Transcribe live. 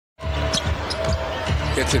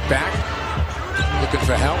Gets it back. Looking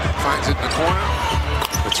for help. Finds it in the corner.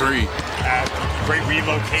 The three. Great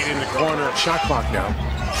relocate in the corner. Shot clock now.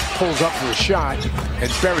 Pulls up for a shot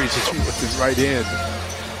and buries it with it right in.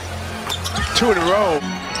 2 in a row.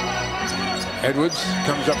 Edwards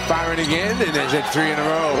comes up firing again, and there's it 3 in a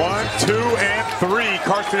row. 1, 2, and 3.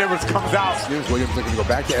 Carsen Edwards comes out. Here's Williams looking to go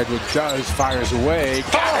back to Edwards. Does. Fires away.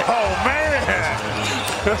 Oh, man!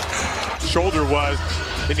 Shoulder was.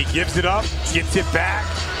 Then he gives it up. Gets it back.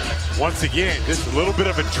 Once again, just a little bit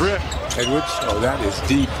of a drip. Edwards. Oh, that is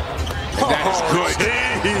deep. And that is good.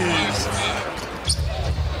 Geez.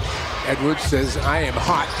 Edwards says, I am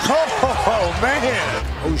hot. Oh, man.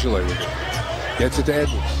 Ojale with it. Gets it to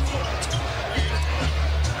Edwards.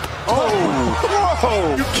 Oh,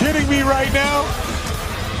 whoa. You kidding me right now?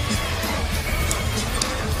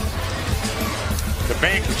 The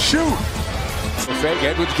bank can shoot. The fake.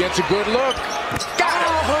 Edwards gets a good look. Got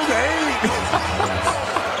it.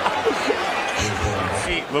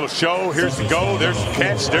 Little show. Here's the go. There's the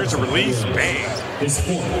catch. There's a release. Bang.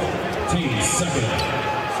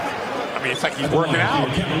 I mean, it's like he's working out.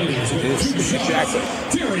 Exactly.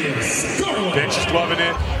 Bench is loving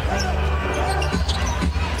it.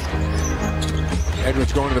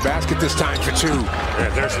 Edwards going to the basket this time for 2. Yeah,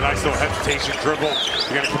 there's a nice little hesitation dribble.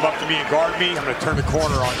 You're going to come up to me and guard me. I'm going to turn the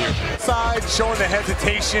corner on you. Side, showing the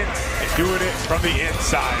hesitation and doing it from the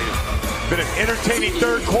inside. Been an entertaining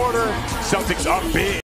third quarter. Celtics up big.